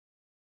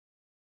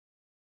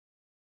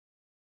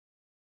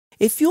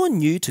If you're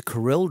new to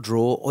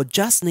CorelDRAW or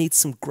just need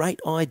some great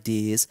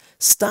ideas,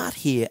 start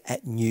here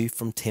at New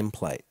from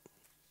Template.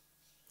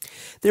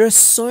 There are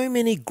so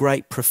many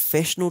great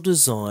professional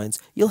designs,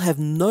 you'll have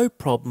no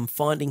problem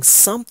finding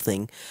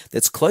something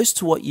that's close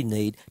to what you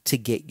need to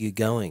get you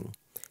going.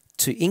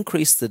 To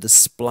increase the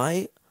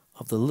display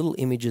of the little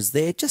images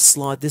there, just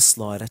slide this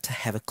slider to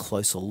have a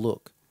closer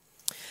look.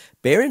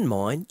 Bear in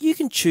mind, you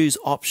can choose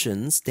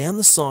options down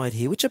the side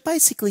here, which are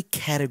basically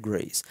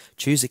categories.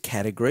 Choose a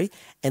category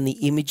and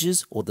the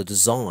images or the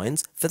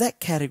designs for that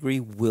category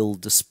will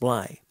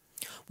display.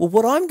 Well,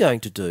 what I'm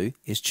going to do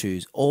is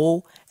choose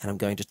all, and I'm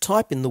going to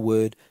type in the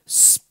word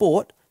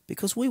sport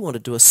because we want to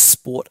do a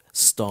sport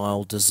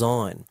style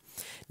design.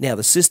 Now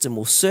the system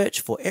will search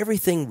for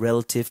everything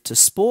relative to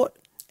sport,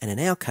 and in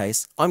our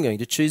case, I'm going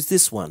to choose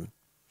this one.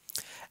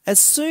 As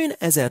soon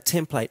as our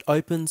template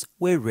opens,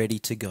 we're ready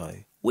to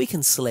go. We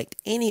can select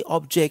any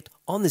object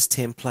on this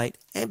template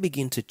and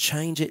begin to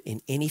change it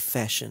in any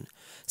fashion.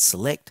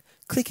 Select,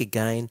 click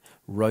again,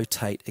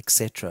 rotate,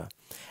 etc.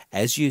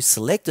 As you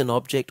select an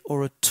object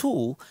or a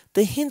tool,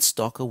 the hint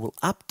stocker will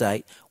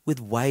update with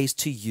ways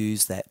to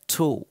use that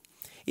tool.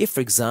 If,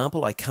 for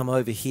example, I come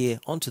over here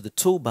onto the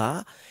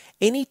toolbar,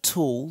 any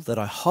tool that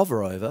I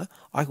hover over,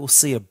 I will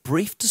see a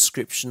brief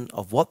description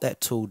of what that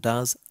tool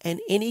does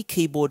and any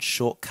keyboard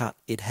shortcut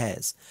it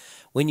has.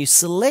 When you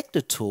select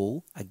a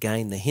tool,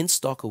 again the hint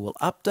stocker will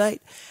update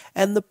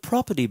and the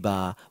property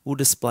bar will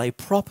display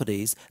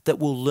properties that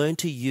we'll learn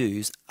to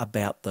use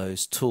about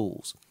those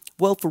tools.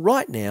 Well, for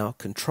right now,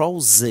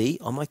 Control-Z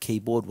on my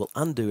keyboard will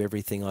undo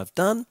everything I've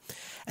done,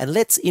 and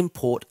let's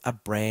import a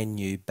brand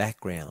new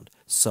background.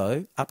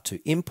 So, up to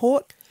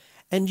Import,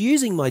 and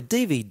using my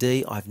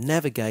DVD, I've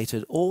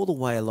navigated all the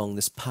way along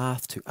this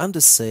path to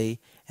Under C,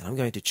 and I'm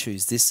going to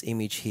choose this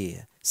image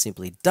here.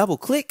 Simply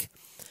double-click.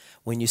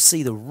 When you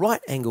see the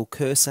right angle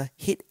cursor,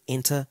 hit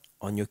Enter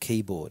on your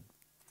keyboard.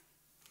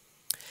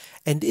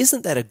 And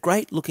isn't that a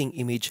great looking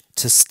image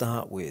to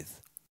start with?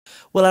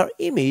 Well, our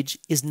image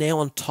is now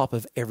on top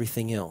of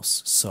everything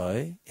else.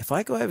 So if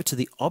I go over to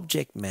the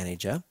Object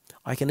Manager,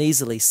 I can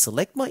easily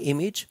select my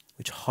image,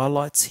 which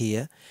highlights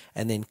here,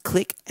 and then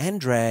click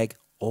and drag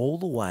all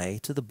the way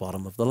to the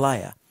bottom of the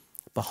layer,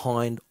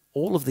 behind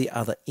all of the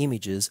other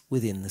images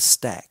within the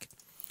stack.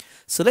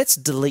 So let's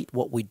delete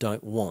what we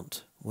don't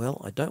want.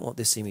 Well, I don't want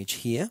this image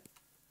here.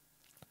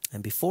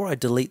 And before I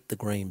delete the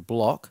green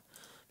block,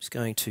 I'm just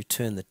going to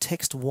turn the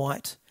text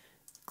white,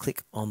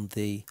 click on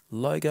the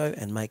logo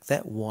and make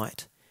that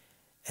white,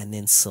 and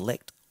then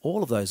select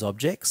all of those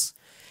objects.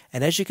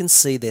 And as you can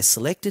see, they're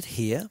selected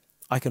here.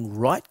 I can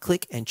right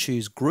click and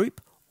choose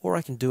group, or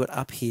I can do it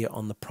up here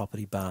on the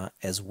property bar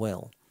as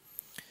well.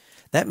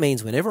 That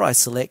means whenever I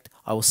select,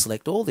 I will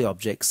select all the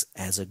objects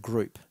as a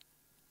group.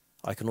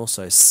 I can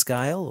also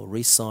scale or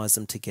resize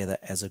them together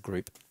as a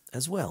group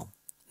as well.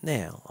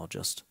 Now I'll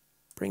just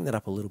bring that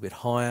up a little bit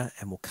higher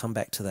and we'll come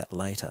back to that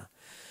later.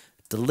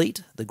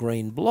 Delete the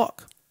green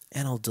block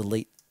and I'll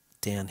delete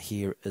down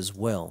here as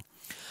well.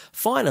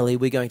 Finally,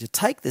 we're going to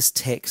take this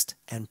text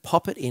and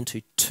pop it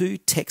into two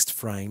text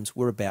frames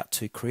we're about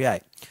to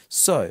create.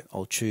 So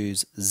I'll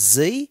choose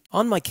Z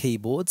on my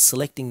keyboard,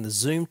 selecting the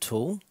zoom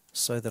tool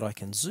so that I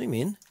can zoom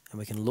in and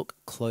we can look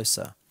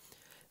closer.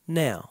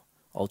 Now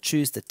I'll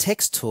choose the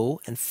text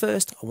tool, and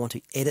first I want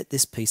to edit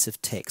this piece of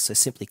text. So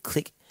simply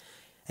click,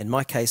 in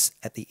my case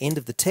at the end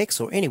of the text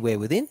or anywhere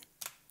within,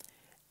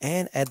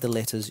 and add the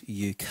letters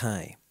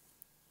UK.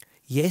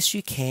 Yes,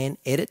 you can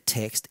edit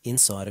text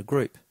inside a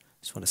group.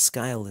 Just want to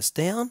scale this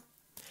down,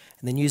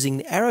 and then using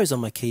the arrows on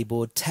my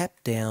keyboard,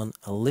 tap down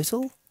a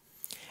little,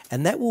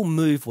 and that will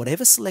move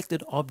whatever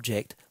selected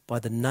object by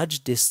the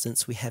nudge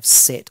distance we have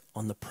set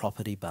on the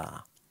property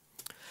bar.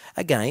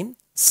 Again,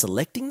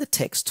 selecting the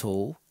text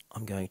tool,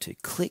 I'm going to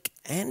click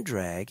and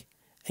drag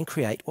and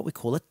create what we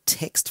call a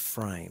text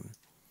frame.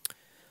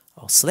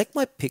 I'll select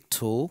my pick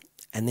tool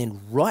and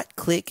then right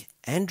click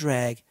and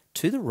drag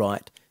to the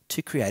right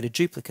to create a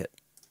duplicate.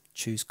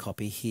 Choose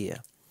copy here.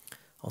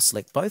 I'll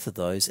select both of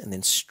those and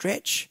then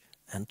stretch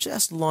and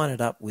just line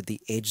it up with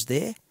the edge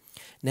there.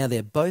 Now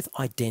they're both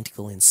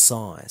identical in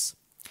size.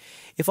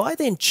 If I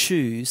then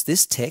choose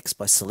this text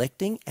by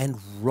selecting and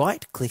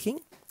right clicking,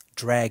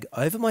 drag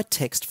over my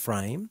text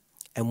frame,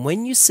 and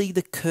when you see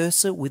the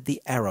cursor with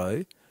the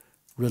arrow,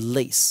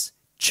 release,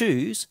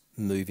 choose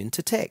Move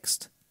into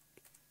Text.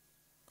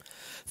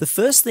 The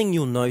first thing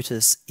you'll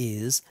notice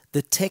is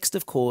the text,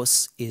 of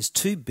course, is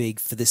too big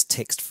for this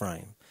text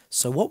frame.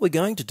 So what we're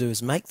going to do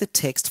is make the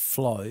text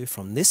flow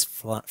from this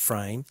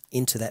frame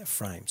into that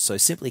frame. So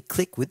simply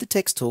click with the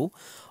text tool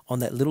on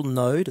that little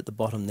node at the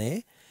bottom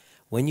there.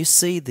 When you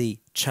see the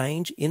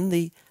change in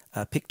the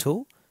pick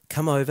tool,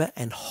 come over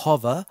and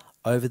hover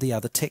over the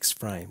other text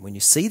frame. When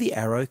you see the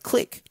arrow,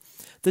 click.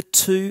 The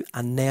two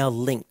are now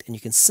linked, and you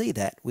can see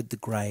that with the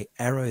grey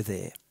arrow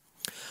there.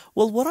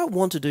 Well, what I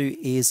want to do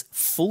is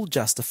full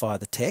justify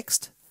the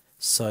text.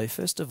 So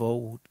first of all,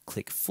 we'll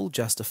click full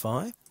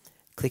justify,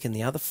 click in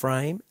the other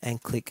frame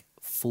and click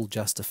full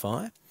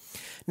justify.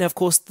 Now, of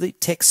course, the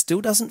text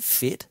still doesn't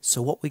fit,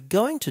 so what we're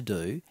going to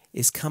do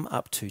is come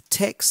up to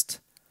Text,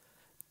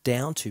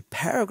 down to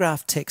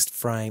Paragraph Text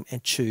Frame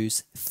and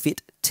choose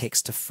Fit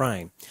Text to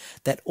Frame.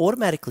 That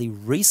automatically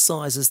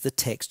resizes the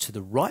text to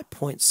the right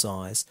point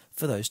size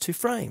for those two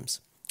frames.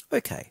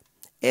 Okay,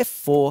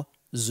 F4,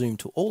 zoom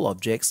to all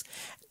objects.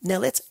 Now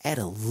let's add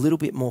a little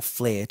bit more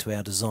flair to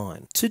our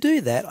design. To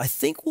do that, I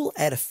think we'll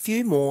add a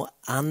few more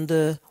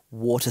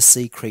underwater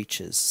sea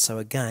creatures. So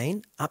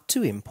again, up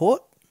to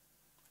Import.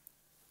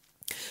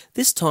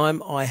 This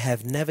time I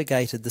have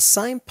navigated the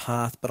same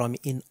path, but I'm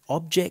in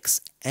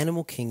Objects,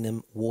 Animal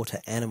Kingdom,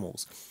 Water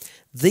Animals.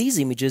 These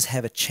images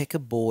have a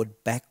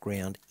checkerboard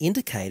background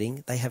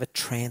indicating they have a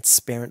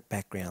transparent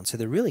background, so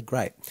they're really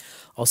great.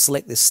 I'll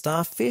select this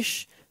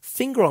starfish,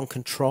 finger on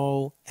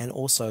Control, and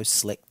also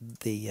select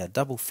the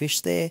double fish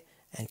there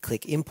and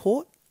click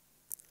Import.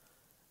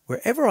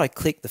 Wherever I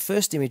click, the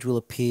first image will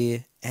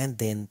appear and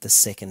then the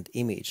second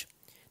image.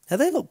 Now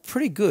they look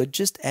pretty good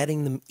just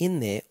adding them in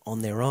there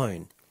on their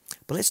own.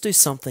 But let's do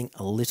something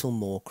a little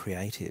more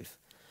creative.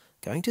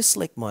 Going to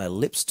select my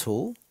ellipse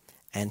tool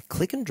and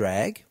click and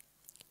drag,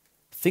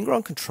 finger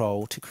on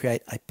Control to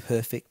create a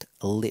perfect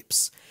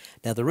ellipse.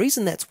 Now the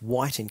reason that's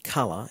white in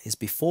colour is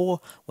before,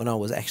 when I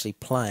was actually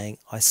playing,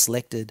 I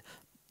selected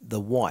the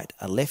white,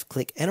 a left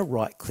click and a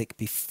right click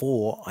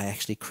before I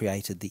actually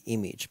created the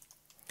image.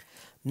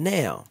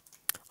 Now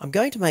I'm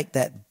going to make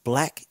that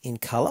black in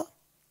colour,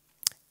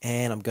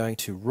 and I'm going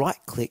to right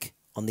click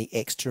on the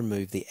X to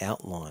remove the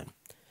outline.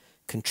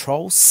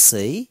 Control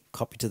C,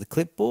 copy to the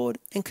clipboard,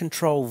 and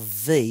Control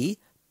V,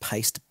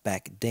 paste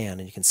back down,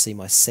 and you can see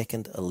my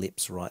second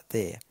ellipse right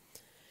there.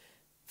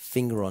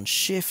 Finger on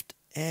Shift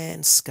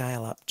and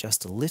scale up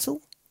just a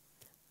little.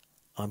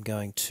 I'm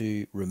going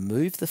to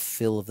remove the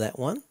fill of that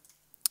one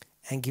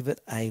and give it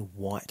a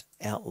white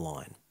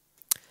outline.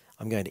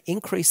 I'm going to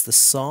increase the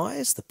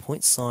size, the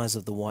point size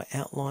of the white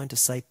outline to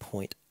say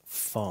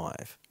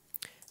 0.5.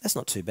 That's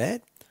not too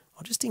bad.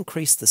 I'll just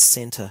increase the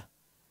center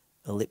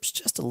ellipse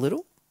just a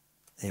little.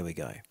 There we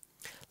go.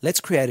 Let's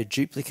create a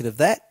duplicate of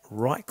that.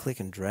 Right click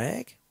and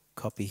drag.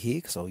 Copy here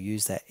because I'll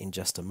use that in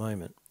just a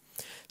moment.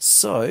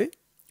 So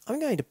I'm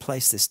going to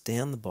place this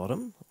down the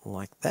bottom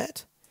like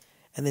that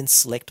and then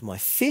select my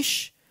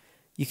fish.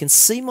 You can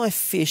see my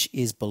fish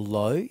is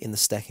below in the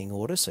stacking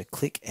order, so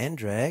click and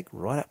drag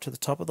right up to the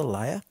top of the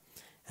layer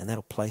and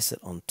that'll place it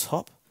on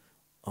top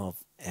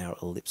of our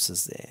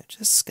ellipses there.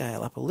 Just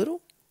scale up a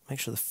little. Make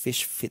sure the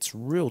fish fits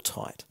real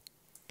tight.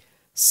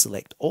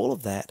 Select all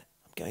of that.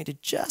 I'm going to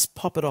just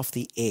pop it off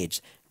the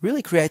edge.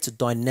 Really creates a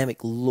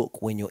dynamic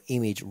look when your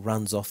image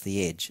runs off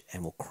the edge,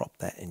 and we'll crop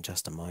that in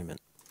just a moment.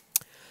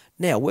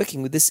 Now,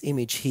 working with this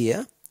image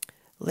here,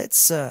 let's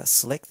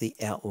select the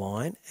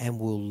outline and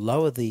we'll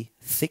lower the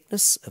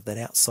thickness of that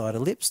outside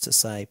ellipse to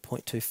say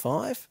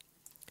 0.25,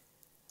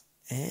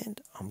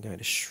 and I'm going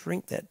to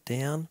shrink that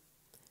down,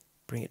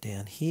 bring it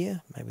down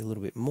here, maybe a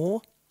little bit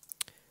more.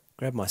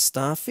 Grab my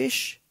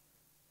starfish,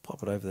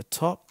 pop it over the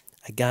top.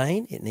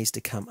 Again, it needs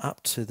to come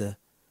up to the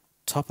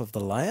top of the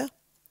layer,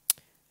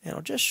 and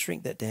I'll just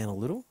shrink that down a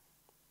little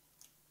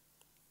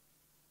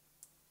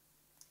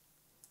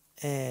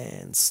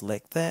and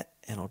select that,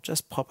 and I'll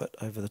just pop it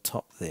over the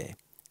top there.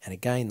 And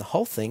again, the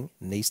whole thing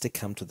needs to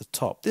come to the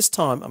top. This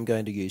time I'm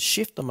going to use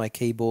Shift on my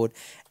keyboard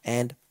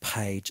and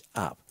Page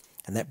Up,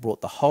 and that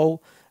brought the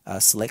whole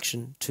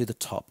selection to the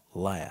top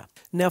layer.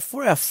 Now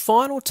for our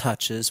final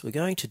touches, we're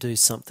going to do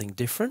something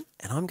different,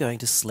 and I'm going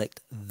to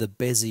select the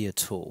Bezier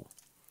tool.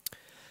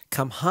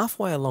 Come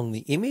halfway along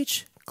the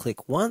image,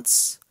 click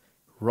once,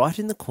 right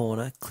in the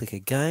corner, click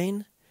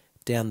again,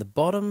 down the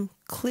bottom,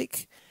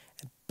 click,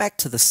 back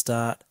to the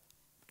start,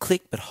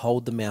 click but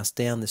hold the mouse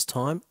down this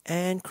time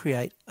and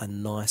create a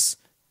nice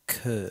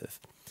curve.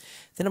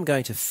 Then I'm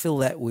going to fill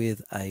that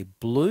with a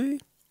blue,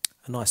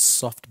 a nice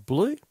soft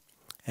blue,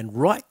 and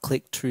right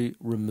click to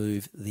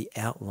remove the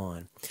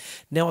outline.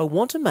 Now I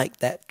want to make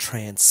that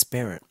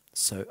transparent,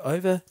 so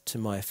over to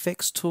my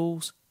effects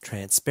tools,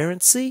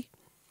 transparency,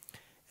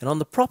 and on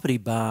the property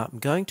bar I'm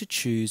going to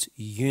choose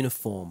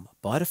uniform.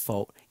 By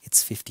default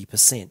it's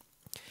 50%.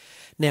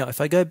 Now if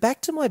I go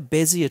back to my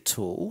Bezier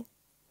tool,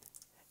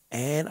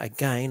 and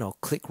again I'll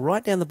click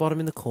right down the bottom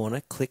in the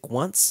corner, click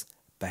once,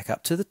 back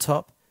up to the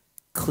top,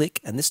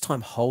 click, and this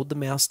time hold the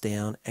mouse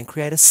down and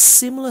create a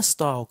similar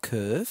style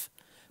curve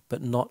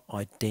but not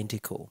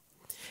identical.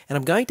 And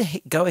I'm going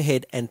to go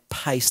ahead and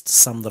paste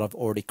some that I've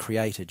already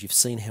created. You've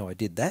seen how I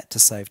did that to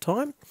save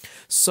time.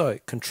 So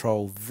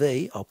Control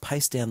V, I'll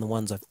paste down the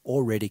ones I've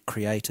already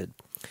created.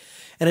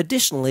 And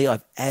additionally,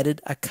 I've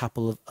added a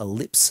couple of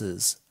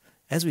ellipses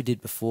as we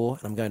did before,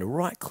 and I'm going to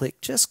right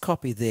click, just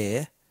copy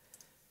there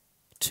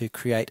to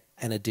create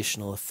an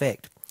additional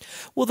effect.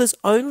 Well, there's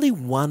only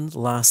one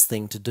last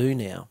thing to do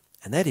now,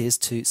 and that is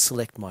to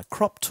select my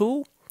crop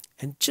tool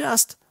and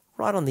just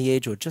right on the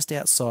edge or just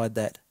outside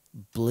that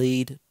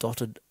bleed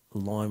dotted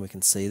line we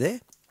can see there,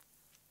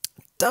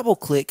 double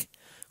click,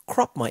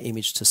 crop my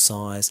image to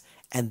size,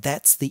 and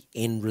that's the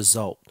end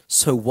result.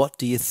 So what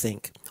do you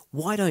think?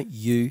 Why don't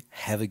you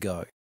have a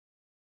go?